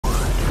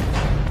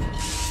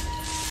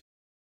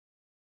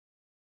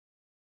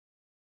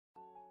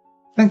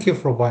Thank you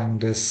for buying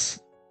this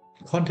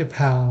 20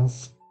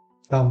 pounds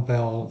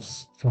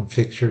dumbbells from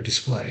Fixture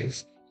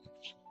Displays.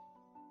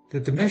 The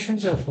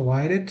dimensions are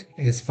provided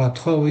is about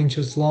 12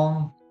 inches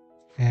long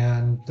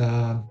and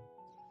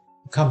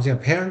comes in a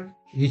pair.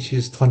 Each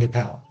is 20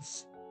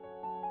 pounds.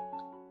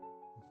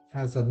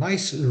 Has a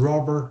nice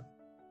rubber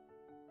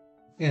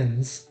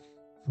ends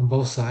on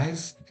both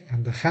sides,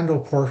 and the handle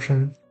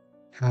portion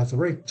has a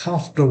very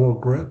comfortable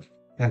grip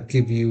that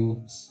give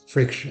you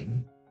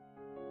friction.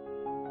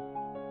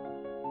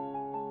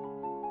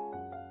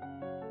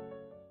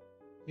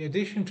 In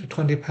addition to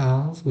 20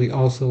 pounds, we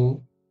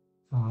also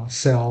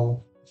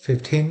sell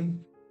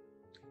 15,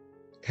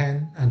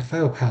 10, and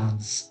 5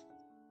 pounds.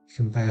 You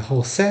can buy a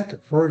whole set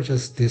or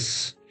just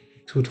this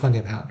two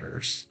 20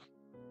 pounders.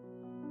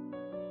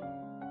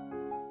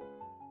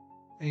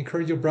 I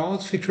encourage you to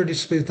browse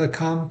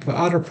fixturedisplays.com for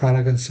other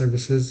products and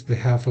services we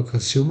have for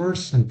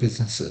consumers and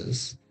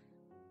businesses.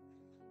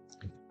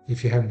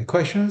 If you have any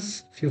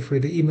questions, feel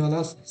free to email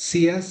us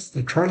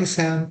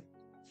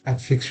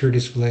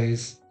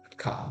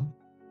cs@fixturedisplays.com.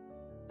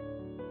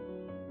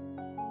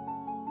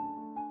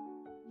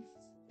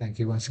 Thank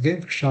you once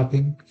again for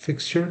shopping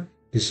Fixture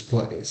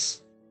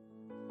Displays.